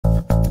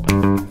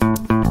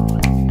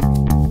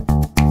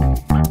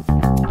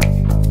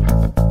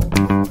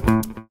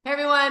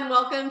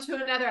to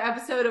another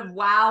episode of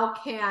WoW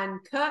Can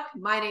Cook.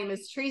 My name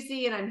is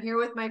Tracy, and I'm here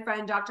with my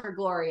friend, Dr.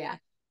 Gloria.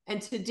 And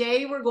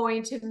today we're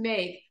going to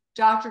make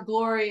Dr.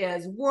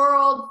 Gloria's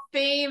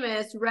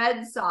world-famous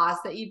red sauce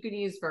that you can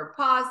use for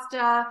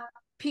pasta,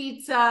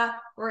 pizza,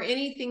 or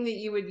anything that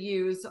you would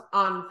use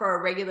for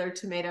a regular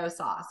tomato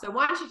sauce. So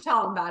why don't you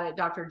tell them about it,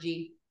 Dr.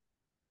 G?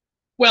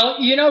 Well,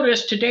 you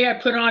notice today I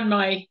put on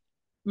my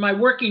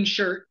working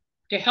shirt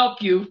to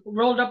help you,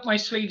 rolled up my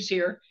sleeves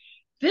here.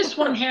 This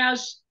one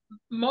has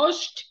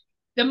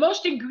the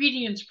most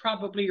ingredients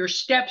probably, or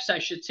steps, I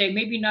should say,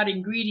 maybe not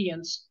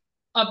ingredients,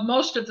 of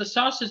most of the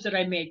sauces that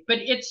I make, but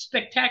it's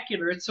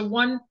spectacular. It's the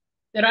one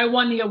that I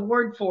won the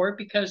award for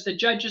because the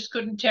judges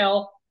couldn't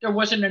tell there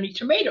wasn't any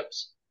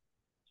tomatoes.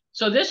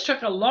 So this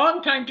took a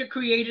long time to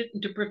create it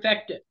and to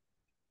perfect it.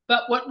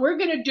 But what we're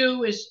going to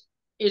do is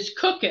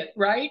cook it,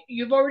 right?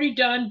 You've already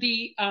done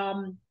the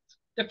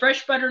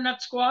fresh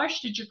butternut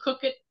squash. Did you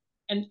cook it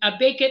and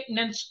bake it and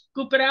then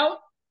scoop it out?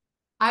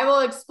 I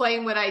will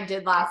explain what I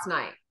did last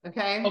night,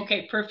 okay?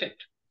 Okay,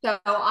 perfect. So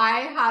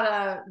I had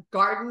a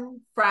garden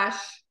fresh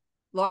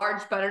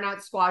large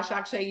butternut squash.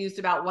 Actually, I used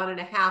about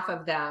 1.5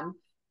 of them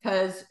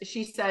because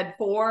she said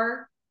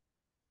 4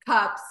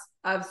 cups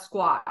of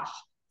squash.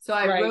 So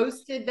I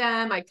roasted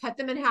them. I cut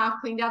them in half,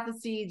 cleaned out the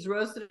seeds,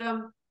 roasted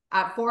them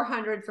at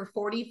 400 for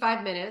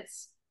 45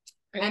 minutes.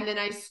 Okay. And then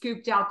I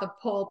scooped out the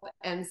pulp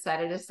and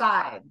set it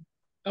aside.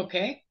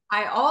 Okay.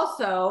 I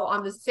also,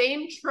 on the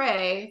same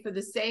tray for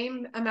the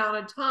same amount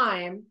of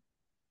time,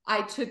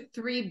 I took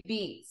 3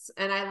 beets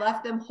and I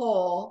left them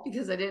whole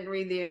because I didn't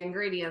read the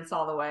ingredients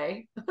all the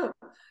way.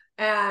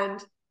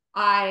 And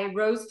I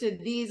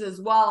roasted these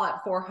as well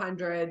at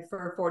 400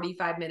 for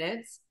 45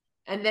 minutes.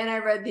 And then I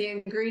read the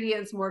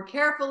ingredients more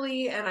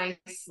carefully and I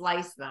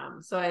sliced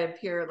them. So I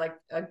appear like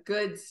a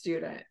good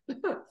student.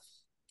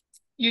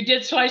 You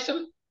did slice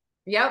them?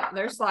 Yep,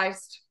 they're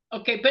sliced.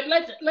 Okay, but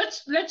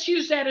let's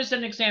use that as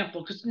an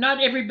example because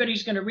not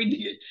everybody's going to read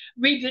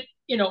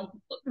the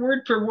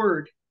word for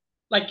word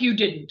like you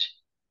didn't.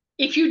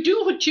 If you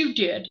do what you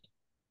did,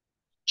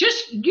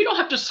 you don't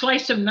have to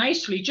slice them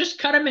nicely. Just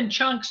cut them in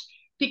chunks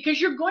because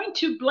you're going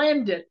to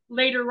blend it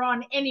later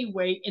on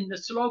anyway in the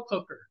slow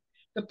cooker.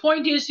 The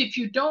point is, if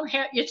you don't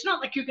have, it's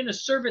not like you're going to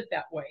serve it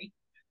that way.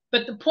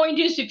 But the point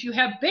is, if you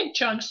have big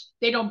chunks,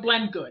 they don't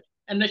blend good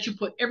unless you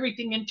put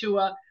everything into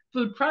a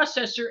food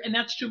processor, and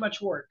that's too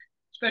much work,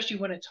 especially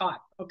when it's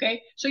hot.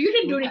 Okay, so you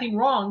didn't do anything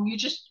wrong. You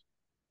just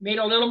made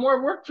a little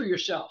more work for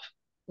yourself.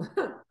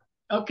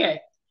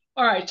 Okay,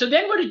 all right. So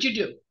then, what did you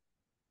do?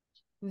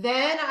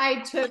 Then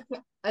I took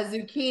a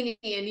zucchini,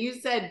 and you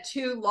said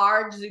 2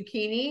 large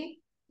zucchini.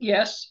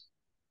 Yes,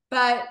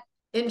 but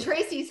in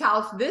Tracy's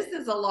house, this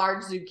is a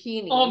large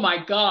zucchini. Oh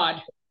my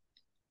God.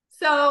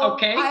 So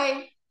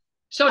okay.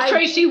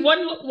 Tracy,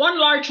 one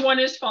large one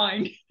is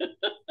fine.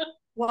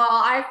 Well,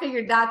 I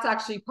figured that's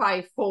actually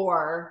probably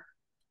 4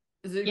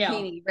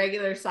 zucchini,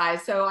 regular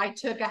size. So I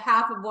took a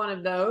half of one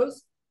of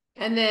those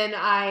and then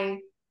I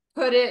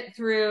put it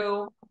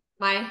through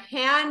my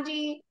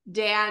handy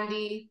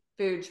dandy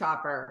food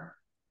chopper.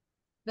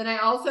 Then I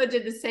also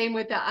did the same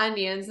with the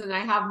onions, and I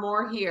have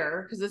more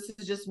here because this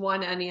is just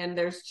 1 onion.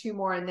 There's 2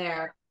 more in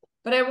there.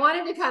 But I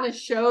wanted to kind of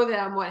show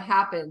them what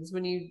happens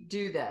when you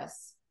do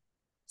this.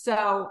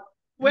 So,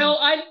 well,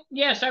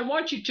 yes, I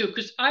want you to,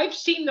 because I've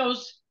seen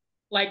those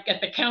like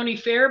at the county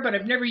fair, but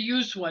I've never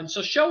used one.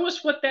 So show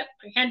us what that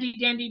handy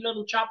dandy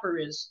little chopper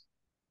is.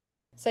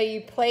 So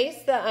you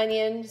place the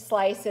onion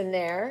slice in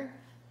there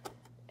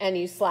and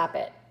you slap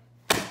it.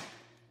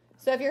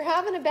 So if you're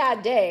having a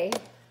bad day,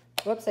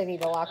 whoops, I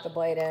need to lock the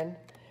blade in.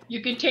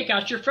 You can take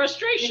out your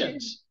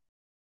frustrations.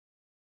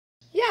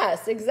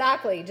 Yes,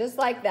 exactly. Just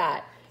like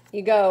that.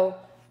 You go,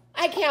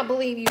 I can't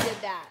believe you did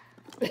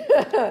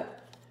that.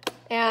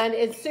 And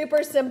it's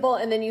super simple.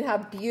 And then you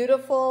have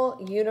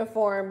beautiful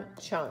uniform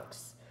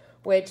chunks,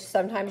 which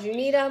sometimes you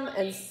need them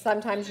and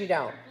sometimes you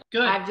don't.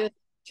 Good. I've just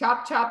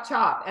chop, chop,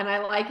 chop. And I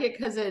like it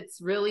because it's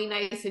really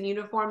nice and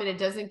uniform and it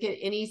doesn't get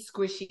any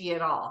squishy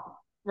at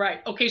all. Right.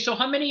 Okay. So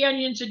how many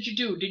onions did you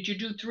do? Did you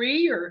do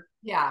 3 or?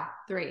 Yeah,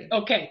 3.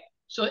 Okay.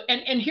 So,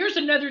 and here's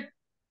another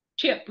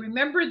tip.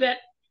 Remember that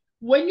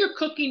when you're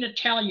cooking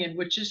Italian,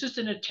 which this is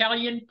an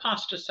Italian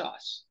pasta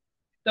sauce,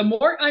 the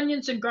more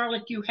onions and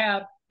garlic you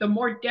have, the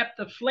more depth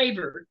of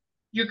flavor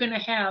you're going to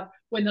have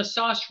when the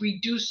sauce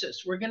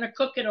reduces. We're going to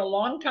cook it a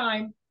long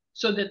time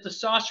so that the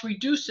sauce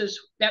reduces.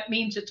 That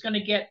means it's going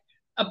to get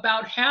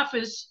about half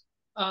as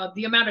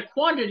the amount of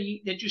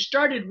quantity that you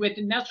started with.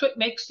 And that's what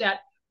makes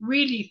that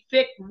really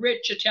thick,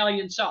 rich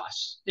Italian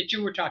sauce that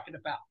you were talking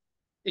about,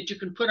 that you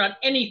can put on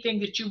anything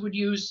that you would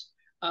use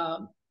a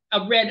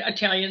red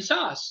Italian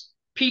sauce.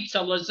 Pizza,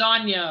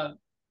 lasagna,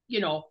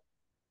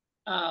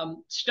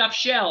 stuffed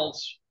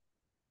shells,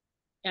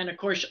 and of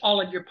course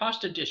all of your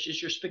pasta dishes,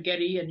 your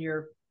spaghetti and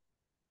your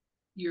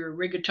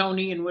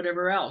rigatoni and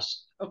whatever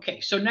else.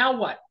 Okay, so now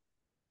what?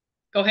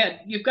 Go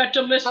ahead. You've got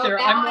the list there.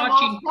 I'm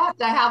watching.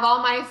 I have all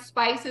my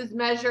spices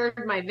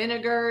measured, my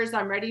vinegars.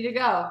 I'm ready to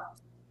go.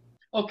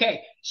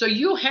 Okay, so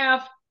you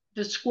have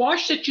the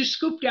squash that you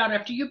scooped out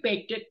after you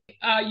baked it,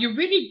 you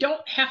really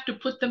don't have to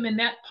put them in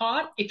that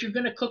pot if you're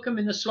going to cook them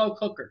in the slow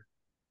cooker.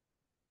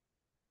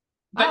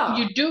 But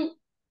you do,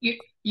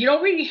 you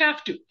don't really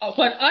have to.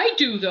 What I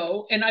do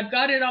though, and I've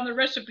got it on the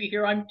recipe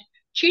here, I'm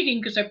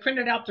cheating because I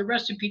printed out the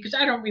recipe because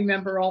I don't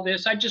remember all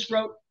this. I just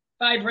wrote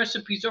 5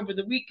 recipes over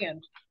the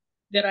weekend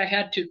that I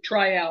had to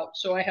try out.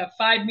 So I have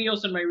 5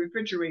 meals in my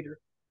refrigerator.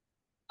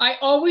 I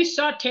always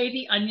saute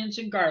the onions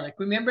and garlic.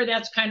 Remember,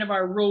 that's kind of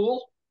our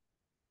rule.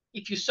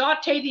 If you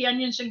saute the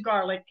onions and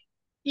garlic,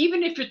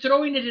 even if you're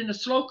throwing it in a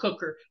slow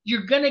cooker,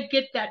 you're going to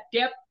get that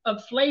depth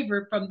of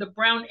flavor from the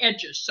brown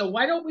edges. So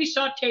why don't we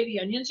saute the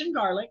onions and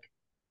garlic?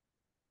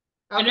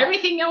 Okay. And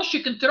everything else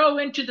you can throw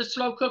into the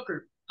slow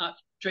cooker,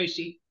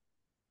 Tracy.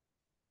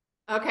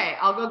 Okay,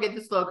 I'll go get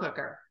the slow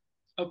cooker.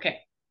 Okay.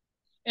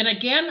 And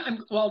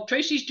again, while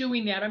Tracy's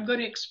doing that, I'm going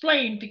to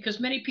explain because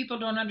many people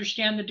don't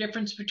understand the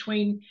difference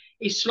between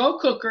a slow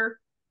cooker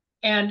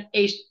and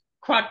a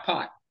crock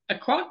pot. A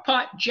crock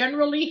pot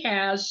generally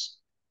has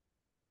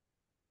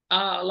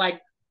like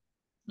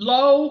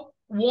low,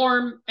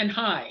 warm, and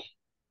high.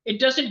 It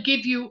doesn't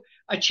give you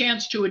a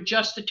chance to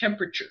adjust the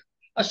temperature.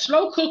 A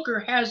slow cooker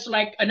has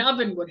like an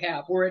oven would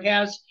have, where it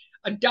has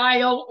a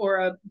dial or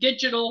a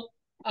digital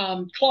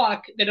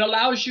clock that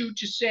allows you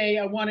to say,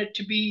 I want it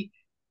to be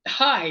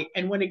high.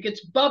 And when it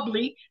gets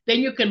bubbly, then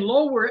you can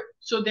lower it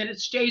so that it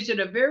stays at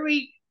a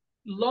very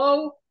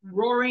low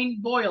roaring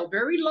boil,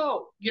 very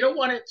low. You don't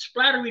want it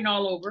splattering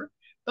all over.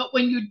 But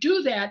when you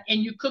do that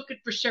and you cook it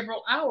for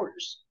several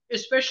hours,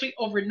 especially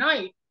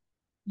overnight,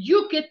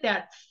 you get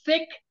that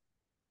thick,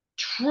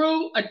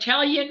 true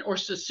Italian or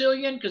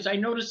Sicilian, because I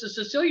noticed the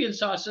Sicilian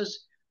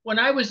sauces when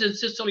I was in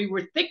Sicily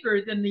were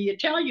thicker than the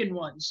Italian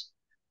ones.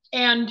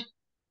 And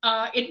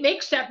it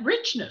makes that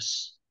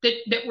richness that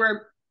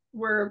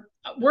we're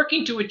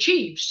working to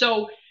achieve.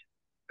 So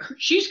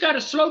she's got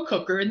a slow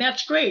cooker, and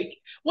that's great.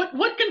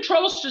 What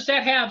controls does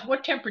that have?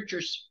 What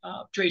temperatures,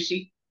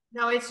 Tracy?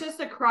 No, it's just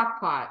a crock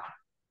pot.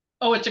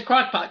 Oh, it's a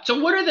crock pot. So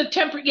what are the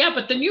temperature? Yeah,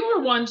 but the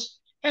newer ones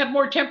have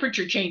more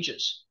temperature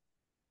changes.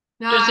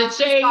 No, does it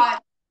say?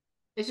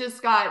 It's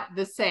just got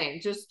the same,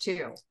 just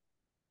 2.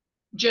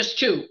 Just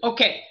 2.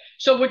 Okay.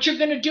 So what you're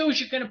going to do is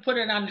you're going to put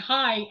it on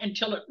high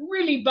until it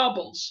really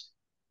bubbles.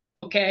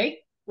 Okay.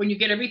 When you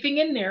get everything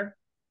in there.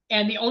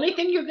 And the only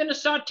thing you're going to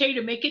saute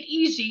to make it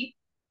easy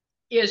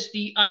is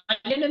the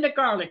onion and the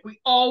garlic.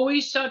 We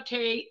always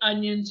saute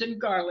onions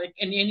and garlic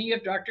in any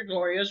of Dr.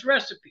 Gloria's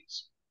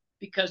recipes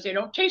because they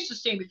don't taste the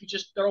same if you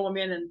just throw them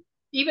in. And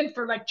even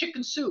for like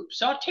chicken soup,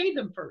 saute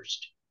them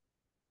first.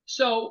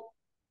 So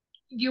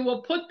you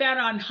will put that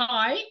on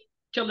high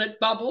till it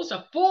bubbles,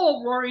 a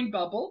full roaring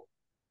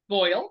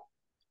boil.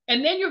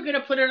 And then you're going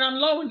to put it on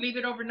low and leave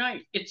it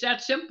overnight. It's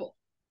that simple.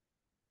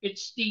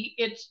 It's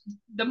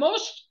the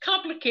most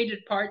complicated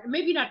part,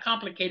 maybe not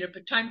complicated,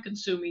 but time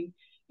consuming,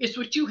 is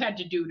what you had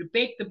to do to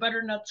bake the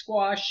butternut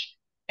squash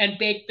and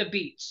bake the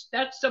beets.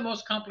 That's the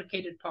most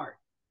complicated part.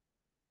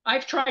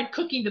 I've tried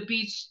cooking the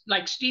beets,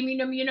 like steaming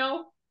them,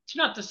 it's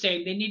not the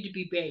same. They need to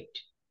be baked.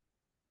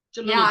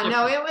 Yeah,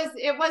 no,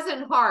 it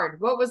wasn't hard.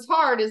 What was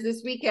hard is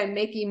this weekend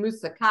making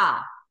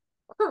moussaka.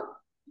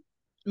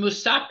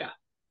 Moussaka.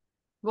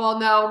 Well,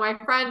 no, my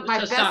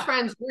best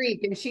friend's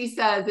Greek, and she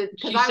says it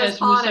because I was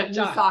calling it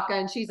moussaka,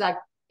 and she's like,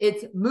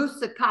 it's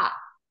moussaka.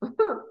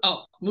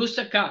 Oh,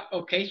 moussaka.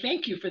 Okay,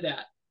 thank you for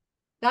that.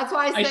 That's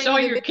why I saw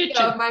your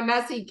kitchen of my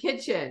messy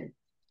kitchen.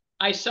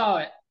 I saw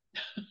it.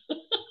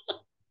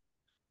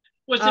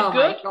 Was it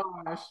good? Oh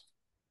my gosh.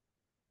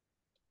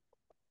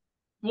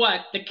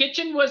 What? The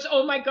kitchen was,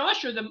 oh my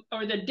gosh, or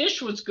the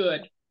dish was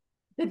good?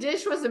 The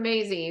dish was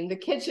amazing. The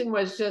kitchen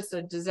was just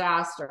a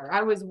disaster.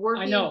 I was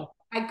working. I know.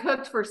 I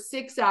cooked for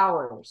 6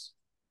 hours.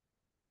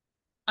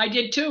 I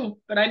did too,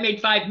 but I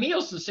made 5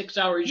 meals in 6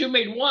 hours. You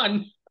made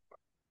 1.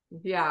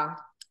 Yeah.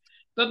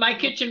 But my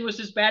kitchen was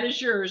as bad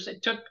as yours.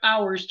 It took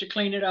hours to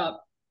clean it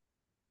up.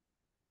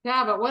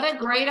 Yeah, but what a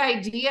great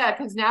idea,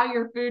 because now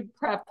you're food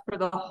prepped for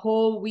the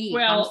whole week.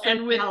 Well,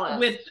 and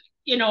with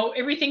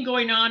everything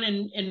going on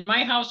in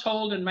my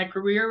household and my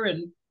career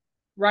and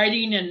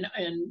writing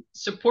and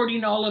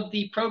supporting all of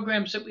the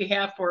programs that we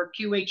have for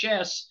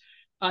QHS,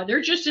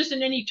 there just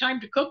isn't any time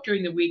to cook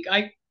during the week.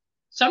 I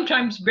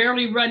sometimes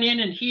barely run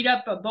in and heat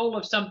up a bowl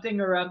of something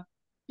or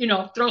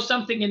throw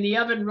something in the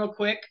oven real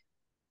quick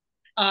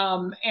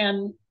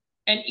and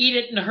eat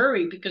it in a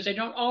hurry because I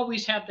don't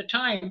always have the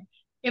time,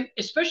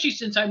 especially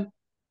since I'm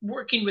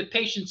working with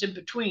patients in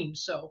between.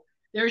 So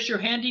there's your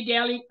handy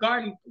dandy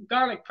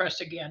garlic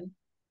press again.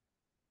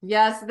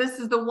 Yes, this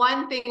is the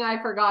one thing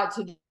I forgot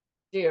to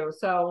do.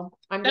 So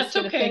I'm just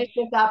going to finish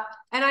this up.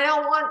 And I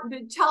don't want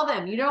to tell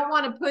them, you don't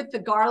want to put the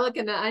garlic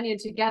and the onion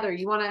together.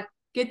 You want to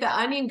get the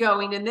onion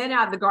going and then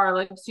add the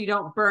garlic so you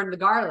don't burn the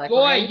garlic.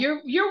 Boy, right?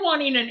 you're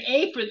wanting an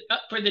A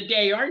for the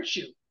day, aren't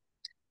you?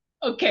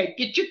 Okay,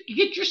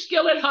 get your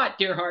skillet hot,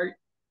 dear heart.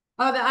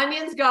 Oh, the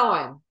onion's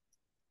going.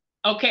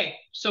 Okay,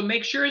 so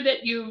make sure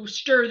that you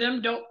stir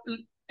them. Don't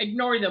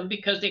ignore them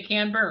because they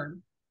can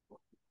burn.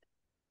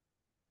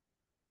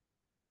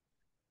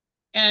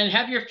 and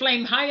have your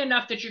flame high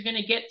enough that you're going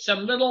to get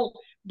some little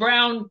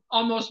brown,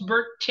 almost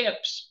burnt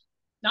tips,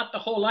 not the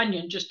whole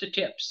onion, just the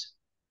tips.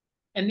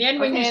 And then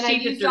when you and I see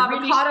that used they're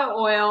really avocado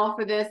oil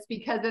for this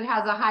because it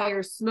has a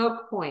higher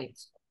smoke point.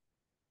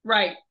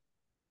 right,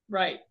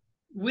 right.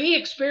 We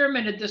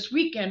experimented this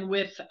weekend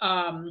with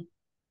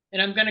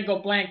and I'm going to go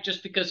blank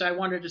just because I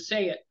wanted to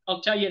say it.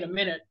 I'll tell you in a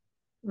minute.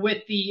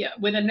 With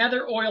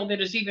another oil that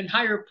is even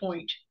higher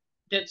point.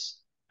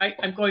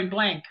 I'm going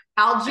blank.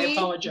 Algae? I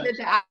apologize. Is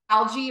it the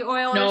algae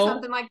oil or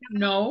something like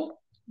that?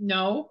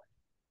 No.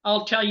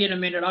 I'll tell you in a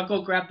minute. I'll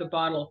go grab the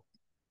bottle.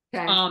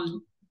 Okay.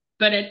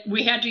 But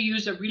we had to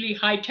use a really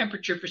high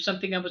temperature for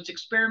something I was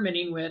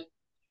experimenting with,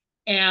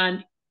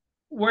 and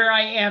where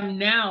I am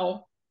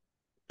now,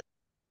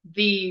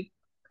 the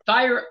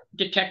fire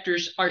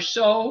detectors are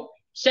so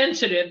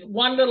sensitive.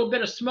 One little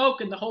bit of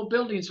smoke and the whole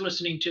building's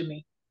listening to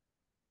me.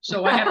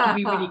 So I have to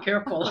be really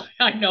careful.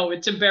 I know,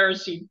 it's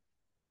embarrassing.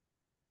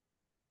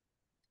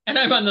 And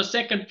I'm on the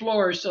second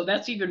floor, so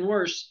that's even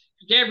worse.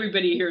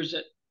 Everybody hears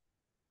it.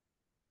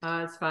 Oh,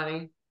 it's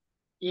funny.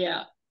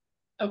 Yeah.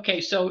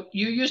 Okay, so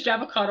you used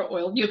avocado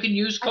oil. You can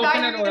use coconut oil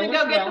as well. I thought you were going to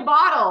go get the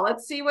bottle.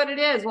 Let's see what it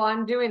is while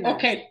I'm doing this.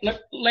 Okay,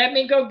 let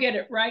me go get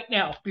it right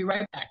now. Be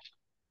right back.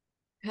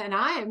 And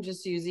I am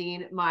just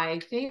using my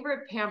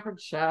favorite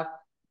Pampered Chef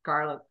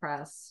garlic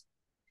press.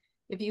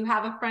 If you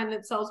have a friend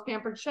that sells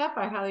Pampered Chef,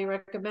 I highly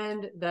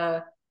recommend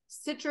the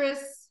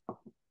citrus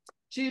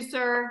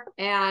juicer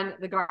and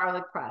the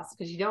garlic press,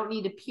 because you don't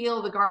need to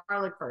peel the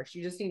garlic first.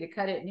 You just need to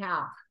cut it in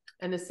half.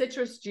 And the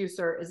citrus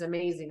juicer is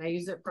amazing. I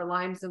use it for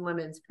limes and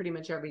lemons pretty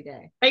much every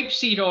day.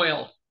 Grapeseed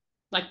oil,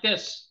 like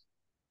this.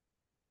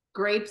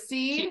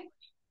 Grapeseed?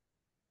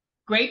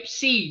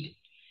 Grapeseed.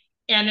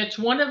 And it's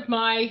one of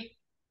my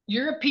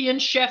European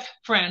chef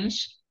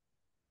friends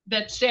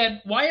that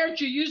said, why aren't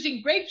you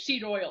using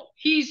grapeseed oil?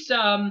 He's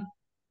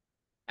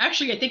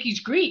actually, I think he's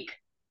Greek,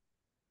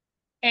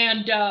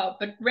 and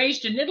but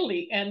raised in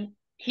Italy, and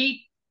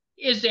he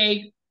is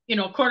a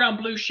cordon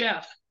bleu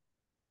chef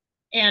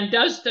and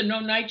does the no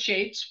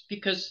nightshades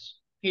because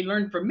he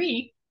learned from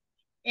me.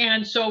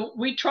 And so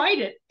we tried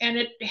it, and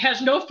it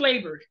has no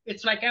flavor.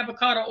 It's like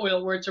avocado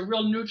oil where it's a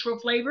real neutral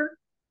flavor.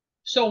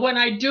 So when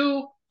I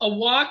do a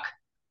wok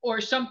or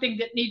something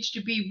that needs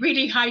to be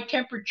really high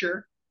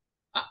temperature,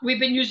 we've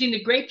been using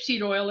the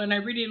grapeseed oil, and I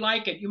really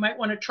like it. You might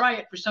want to try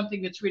it for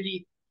something that's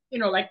really,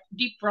 like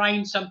deep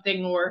frying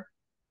something, or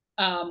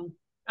I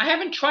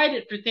haven't tried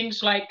it for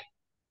things like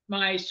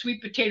my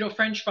sweet potato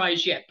French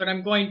fries yet, but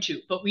I'm going to.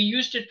 But we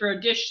used it for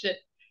a dish that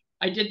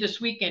I did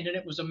this weekend, and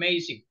it was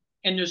amazing.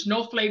 And there's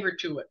no flavor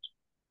to it.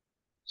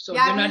 So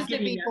yeah, I've used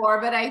it before,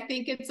 but I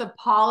think it's a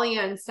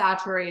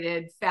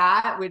polyunsaturated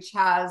fat, which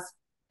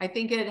I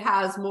think it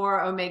has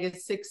more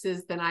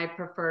omega-6s than I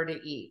prefer to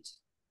eat.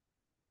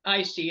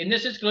 I see. And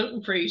this is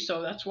gluten-free,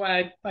 so that's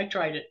why I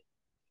tried it.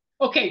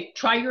 Okay,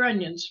 try your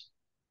onions.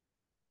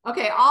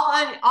 Okay,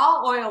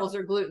 all oils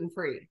are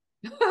gluten-free.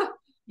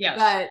 Yes.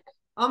 But,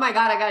 oh my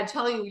God, I got to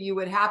tell you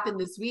what happened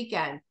this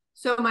weekend.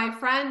 So my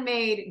friend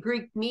made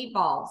Greek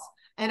meatballs,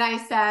 and I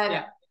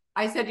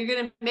said, you're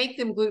going to make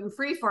them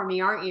gluten-free for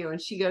me, aren't you?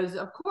 And she goes,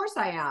 of course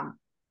I am.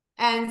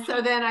 And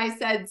so then I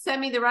said,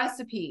 send me the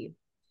recipe.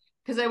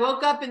 Because I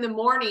woke up in the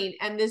morning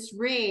and this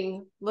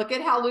ring, look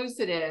at how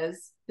loose it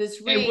is.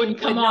 This ring would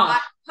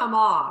not come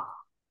off.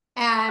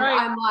 And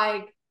I'm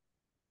like,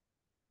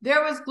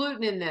 there was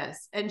gluten in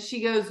this. And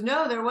she goes,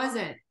 no, there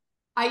wasn't.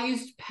 I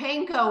used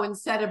panko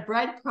instead of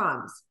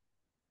breadcrumbs.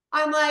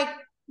 I'm like,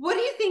 what do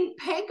you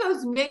think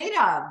panko's made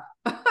of?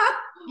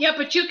 Yeah,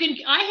 but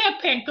I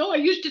have panko. I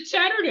used it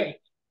Saturday,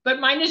 but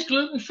mine is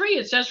gluten-free.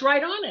 It says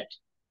right on it.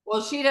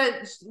 Well, she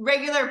does.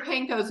 Regular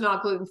panko's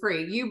not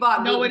gluten-free. You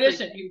bought no, it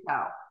isn't.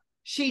 Panko.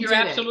 You're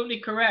absolutely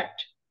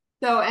correct.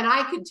 So, and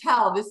I could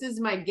tell this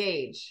is my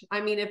gauge. I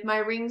mean, if my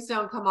rings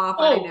don't come off,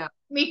 I know.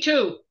 Me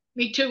too.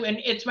 Me too. And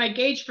it's my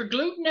gauge for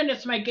gluten, and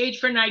it's my gauge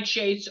for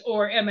nightshades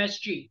or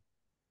MSG.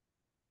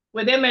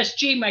 With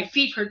MSG, my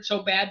feet hurt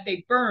so bad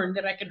they burn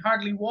that I can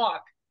hardly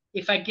walk.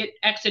 If I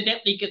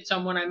accidentally get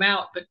some when I'm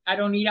out, but I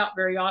don't eat out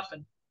very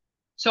often.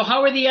 So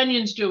how are the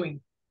onions doing?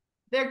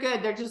 They're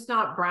good. They're just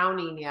not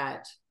browning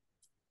yet.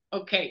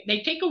 Okay.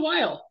 They take a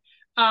while.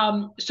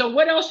 So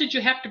what else did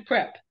you have to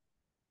prep?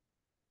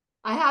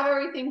 I have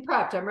everything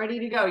prepped. I'm ready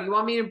to go. You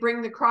want me to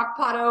bring the crock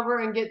pot over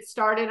and get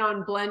started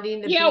on blending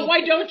the beef? Yeah,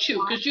 why don't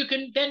you? Because you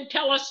can then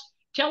tell us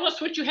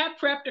what you have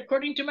prepped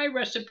according to my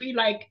recipe.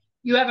 Like,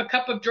 you have a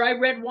cup of dry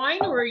red wine,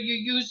 or are you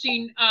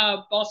using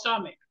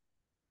balsamic?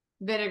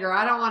 Vinegar.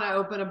 I don't want to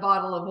open a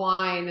bottle of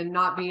wine and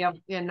not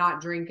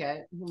drink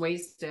it,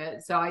 waste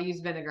it. So I use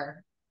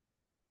vinegar.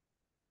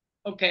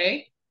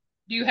 Okay.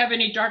 Do you have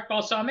any dark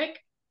balsamic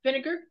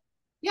vinegar?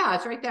 Yeah,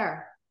 it's right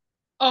there.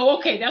 Oh,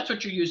 okay. That's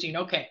what you're using.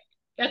 Okay.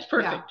 That's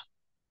perfect.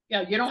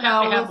 Yeah, you don't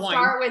have to have wine.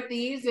 Start with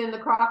these in the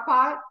crock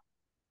pot.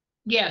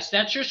 Yes,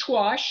 that's your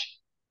squash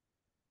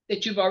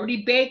that you've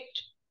already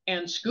baked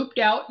and scooped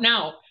out.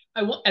 Now,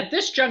 at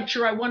this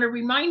juncture, I want to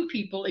remind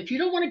people, if you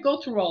don't want to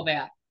go through all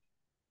that,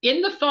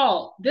 in the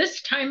fall,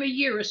 this time of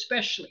year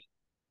especially,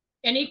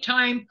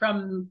 anytime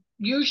from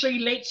usually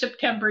late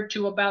September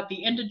to about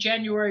the end of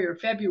January or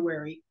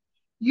February,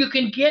 you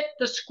can get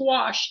the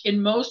squash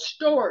in most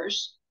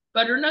stores,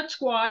 butternut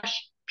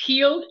squash,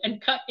 peeled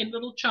and cut in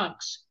little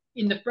chunks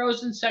in the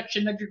frozen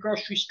section of your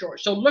grocery store.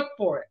 So look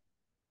for it.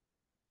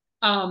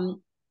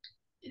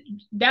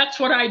 That's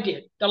what I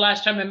did the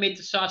last time I made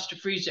the sauce to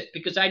freeze it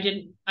because I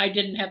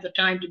didn't have the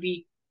time to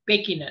be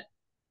baking it.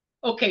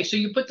 Okay, so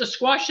you put the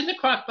squash in the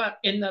crock pot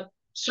in the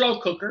slow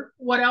cooker.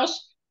 What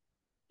else?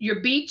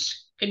 Your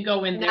beets can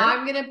go in there. Now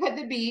I'm going to put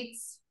the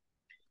beets.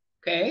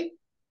 Okay.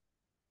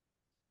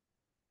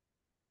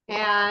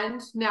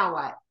 And now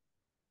what?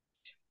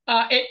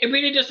 It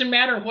really doesn't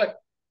matter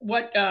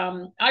what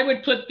I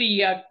would put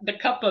the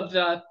cup of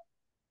the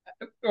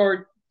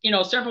or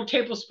several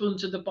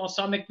tablespoons of the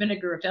balsamic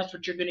vinegar if that's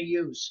what you're going to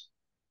use.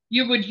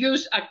 You would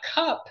use a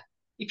cup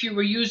if you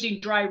were using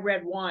dry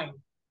red wine.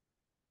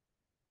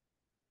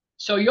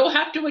 So you'll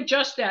have to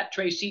adjust that,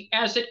 Tracy,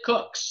 as it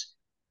cooks.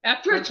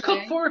 After it's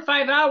cooked 4 or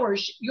 5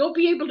 hours, you'll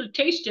be able to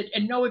taste it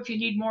and know if you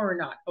need more or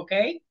not,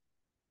 okay?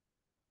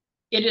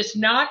 It is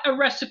not a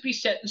recipe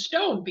set in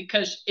stone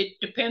because it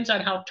depends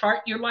on how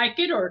tart you like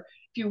it or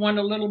if you want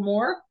a little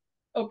more.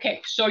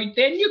 Okay, so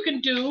then you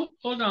can do,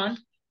 hold on.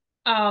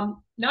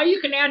 Now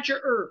you can add your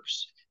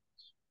herbs.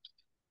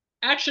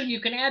 Actually, you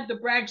can add the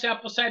Bragg's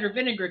apple cider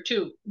vinegar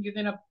too. Do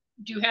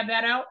you have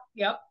that out?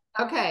 Yep.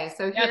 Okay,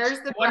 so here's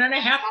the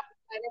 1.5 cider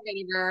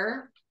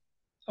vinegar.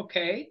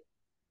 Okay.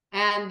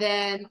 And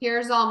then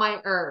here's all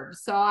my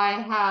herbs. So I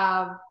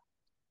have.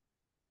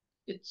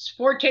 It's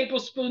 4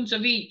 tablespoons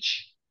of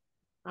each.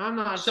 I'm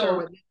not sure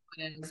what this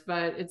one is,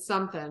 but it's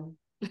something.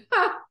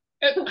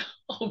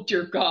 Oh,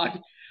 dear God.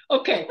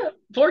 Okay,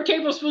 4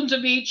 tablespoons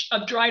of each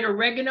of dried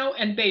oregano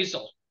and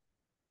basil.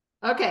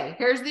 Okay,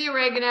 here's the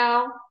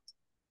oregano.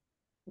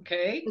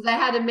 Okay. Because I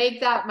had to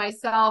make that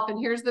myself, and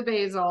here's the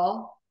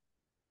basil.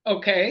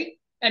 Okay,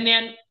 and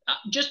then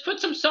just put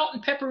some salt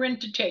and pepper in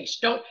to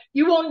taste.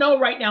 You won't know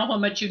right now how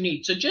much you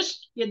need, so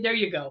just there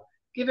you go.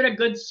 Give it a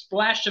good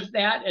splash of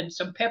that and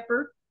some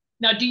pepper.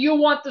 Now, do you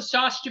want the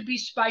sauce to be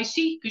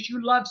spicy? Because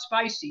you love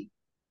spicy.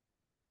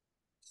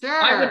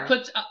 Sure.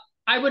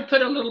 I would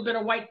put a little bit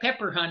of white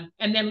pepper, hun.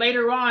 And then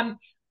later on,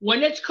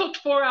 when it's cooked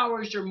 4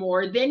 hours or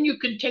more, then you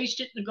can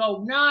taste it and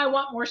go, no, I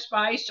want more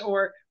spice,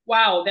 or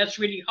wow, that's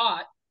really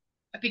hot.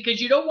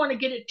 Because you don't want to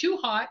get it too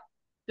hot.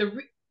 The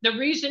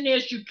reason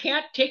is you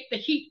can't take the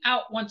heat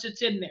out once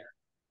it's in there.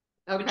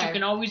 Okay. But you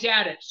can always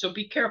add it. So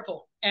be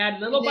careful. Add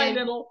little by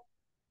little.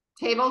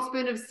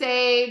 Tablespoon of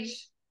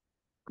sage.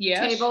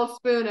 Yes.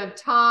 Tablespoon of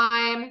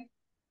thyme.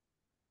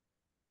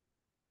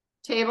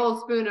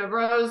 Tablespoon of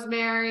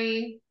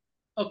rosemary.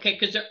 Okay,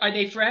 because are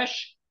they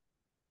fresh?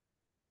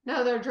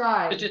 No, they're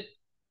dry.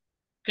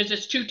 Because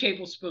it's 2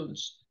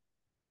 tablespoons.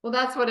 Well,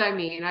 that's what I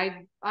mean.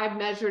 I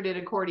measured it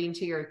according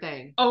to your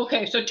thing.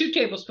 Okay, so 2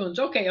 tablespoons.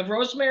 Okay, of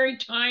rosemary,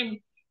 thyme,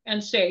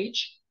 and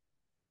sage.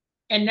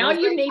 And now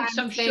you need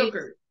some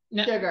sugar.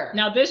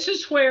 Now this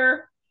is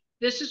where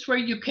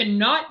you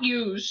cannot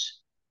use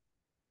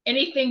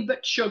anything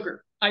but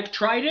sugar. I've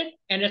tried it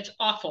and it's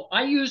awful.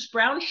 I use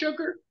brown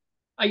sugar.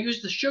 I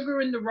use the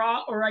sugar in the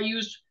raw, or I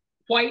use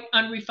white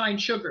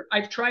unrefined sugar.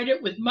 I've tried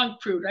it with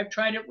monk fruit. I've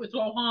tried it with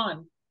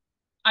Lohan.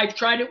 I've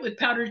tried it with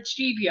powdered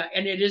stevia,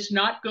 and it is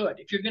not good.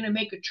 If you're going to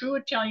make a true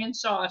Italian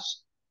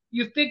sauce,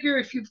 you figure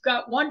if you've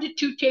got 1 to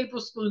 2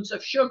 tablespoons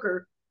of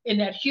sugar in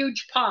that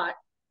huge pot,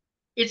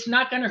 it's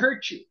not going to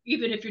hurt you,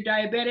 even if you're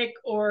diabetic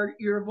or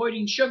you're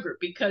avoiding sugar,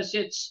 because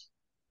it's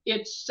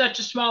such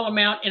a small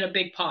amount in a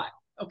big pot.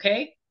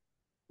 Okay.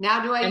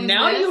 Now do I use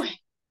this?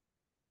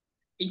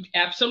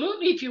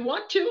 Absolutely, if you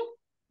want to.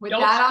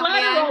 Don't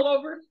splatter all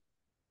over.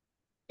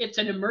 It's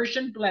an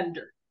immersion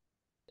blender.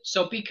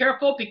 So be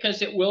careful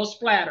because it will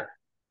splatter.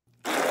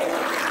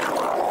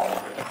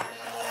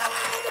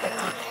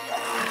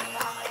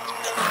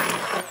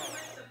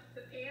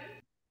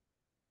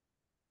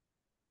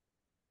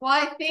 Well,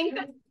 I think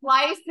the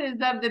slices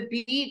of the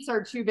beets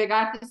are too big.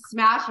 I have to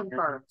smash them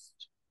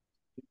first.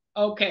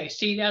 Okay,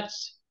 see,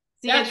 that's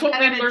what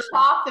we learned.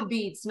 Chop the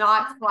beets,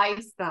 not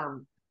slice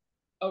them.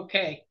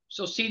 Okay,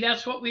 so see,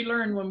 that's what we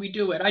learn when we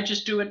do it. I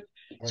just do it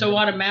so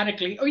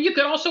automatically. Or you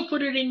could also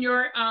put it in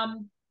your I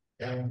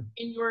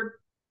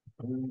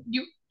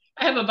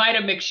have a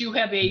Vitamix. You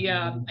have a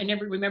I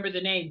never remember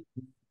the name.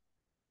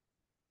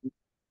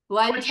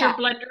 What's your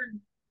blender?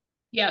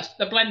 Yes,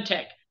 the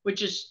Blendtec,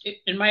 which is,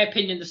 in my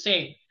opinion, the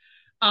same.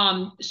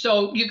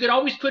 So you could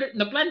always put it in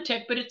the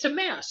Blendtec, but it's a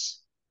mess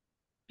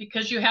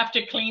because you have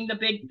to clean the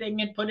big thing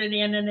and put it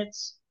in, and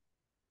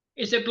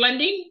is it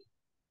blending?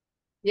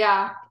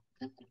 Yeah.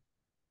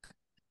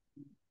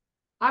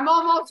 I'm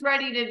almost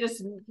ready to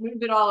just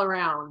move it all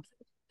around.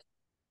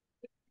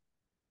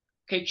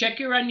 Okay, check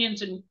your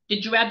onions. And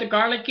did you add the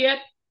garlic yet?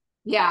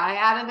 Yeah, I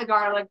added the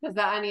garlic because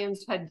the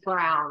onions had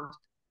browned.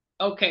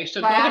 Okay,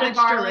 so go ahead and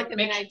stir it. And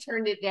then I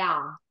turned it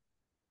down.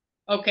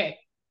 Okay,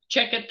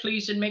 check it,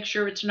 please, and make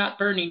sure it's not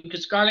burning,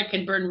 because garlic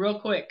can burn real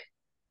quick.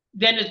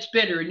 Then it's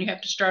bitter, and you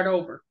have to start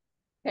over.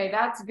 Okay,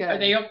 that's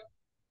good.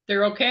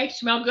 They're okay?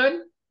 Smell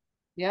good?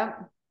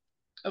 Yep.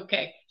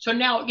 Okay. So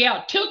now,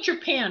 yeah, tilt your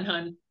pan,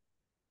 hun.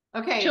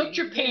 Okay. Tilt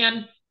your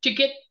pan to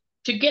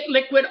get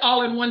liquid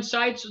all in one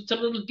side, so it's a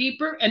little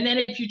deeper. And then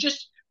if you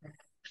just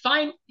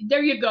find,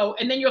 there you go.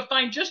 And then you'll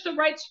find just the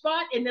right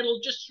spot, and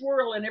it'll just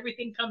swirl, and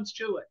everything comes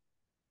to it.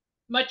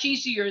 Much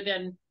easier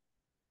than,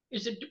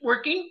 is it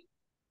working?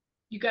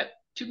 You got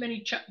too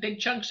many big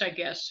chunks, I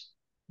guess.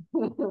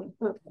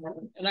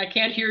 And I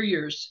can't hear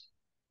yours.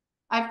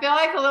 I feel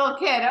like a little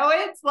kid. Oh,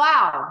 it's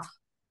loud.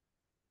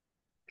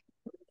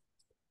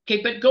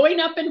 Okay, but going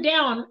up and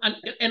down,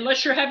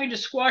 unless you're having to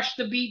squash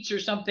the beets or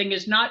something,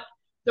 is not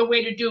the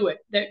way to do it.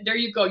 There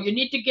you go. You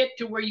need to get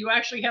to where you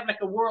actually have like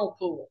a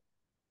whirlpool.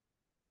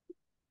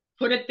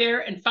 Put it there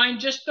and find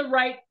just the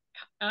right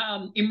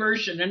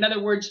immersion. In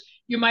other words,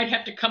 you might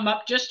have to come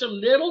up just a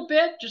little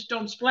bit. Just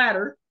don't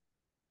splatter.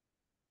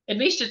 At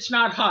least it's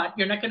not hot.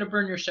 You're not going to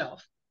burn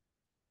yourself.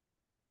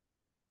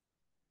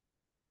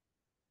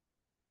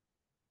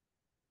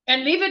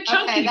 And leave it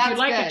chunky if you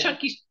like a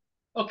chunky.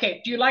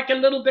 Okay, do you like a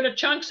little bit of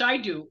chunks? I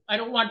do. I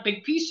don't want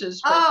big pieces.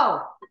 But...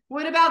 Oh,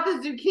 what about the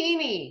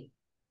zucchini?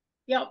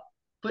 Yep,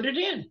 put it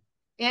in.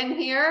 In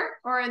here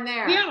or in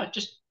there? Yeah,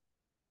 just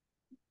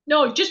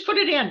put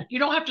it in. You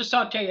don't have to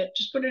saute it.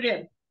 Just put it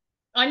in.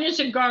 Onions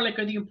and garlic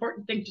are the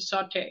important thing to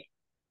saute.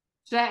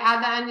 Should I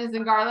add the onions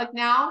and garlic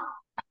now?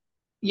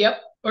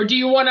 Yep. Or do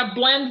you want to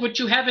blend what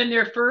you have in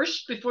there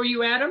first before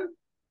you add them?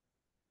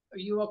 Are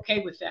you okay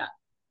with that?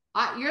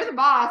 You're the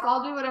boss.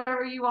 I'll do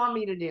whatever you want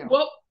me to do.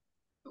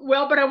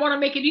 Well, but I want to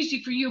make it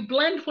easy for you.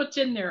 Blend what's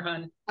in there,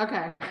 hun.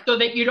 Okay. So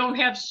that you don't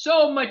have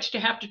so much to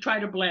have to try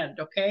to blend,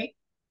 okay?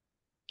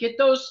 Get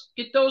those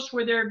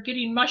where they're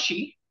getting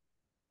mushy.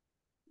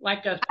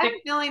 Like a thick... I have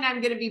a feeling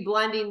I'm going to be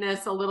blending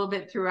this a little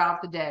bit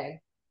throughout the day.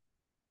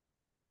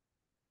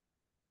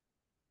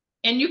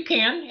 And you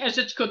can, as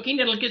it's cooking,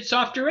 it'll get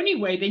softer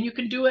anyway. Then you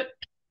can do it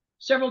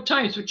several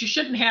times, but you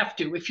shouldn't have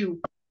to. If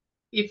you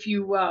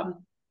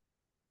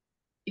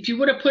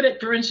would have put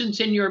it, for instance,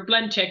 in your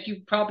blend tech,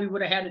 you probably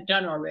would have had it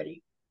done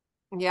already.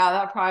 Yeah,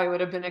 that probably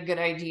would have been a good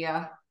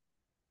idea.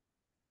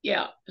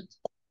 Yeah.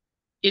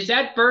 Is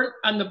that burnt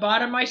on the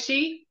bottom, I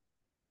see?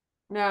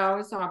 No,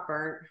 it's not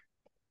burnt.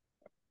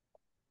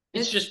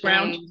 It's just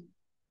browned?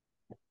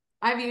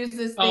 I've used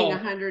this thing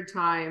 100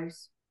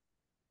 times.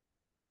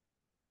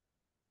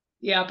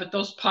 Yeah, but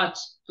those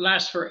pots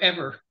last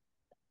forever.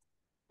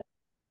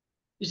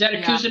 Is that a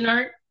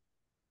Cuisinart?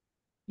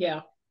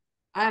 Yeah.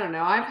 I don't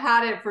know. I've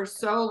had it for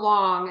so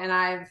long and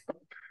I've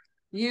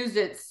used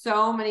it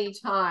so many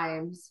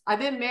times. I've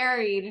been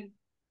married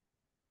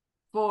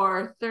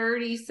for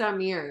 30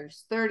 some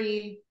years,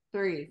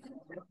 33.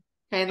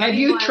 Okay, have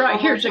you tried,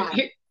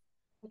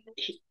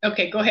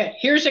 okay, go ahead.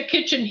 Here's a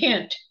kitchen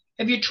hint.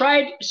 Have you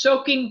tried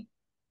soaking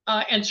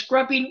and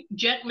scrubbing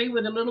gently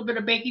with a little bit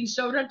of baking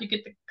soda to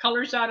get the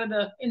colors out of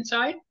the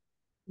inside?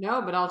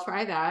 No, but I'll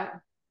try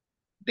that.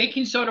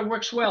 Baking soda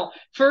works well.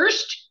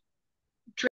 First,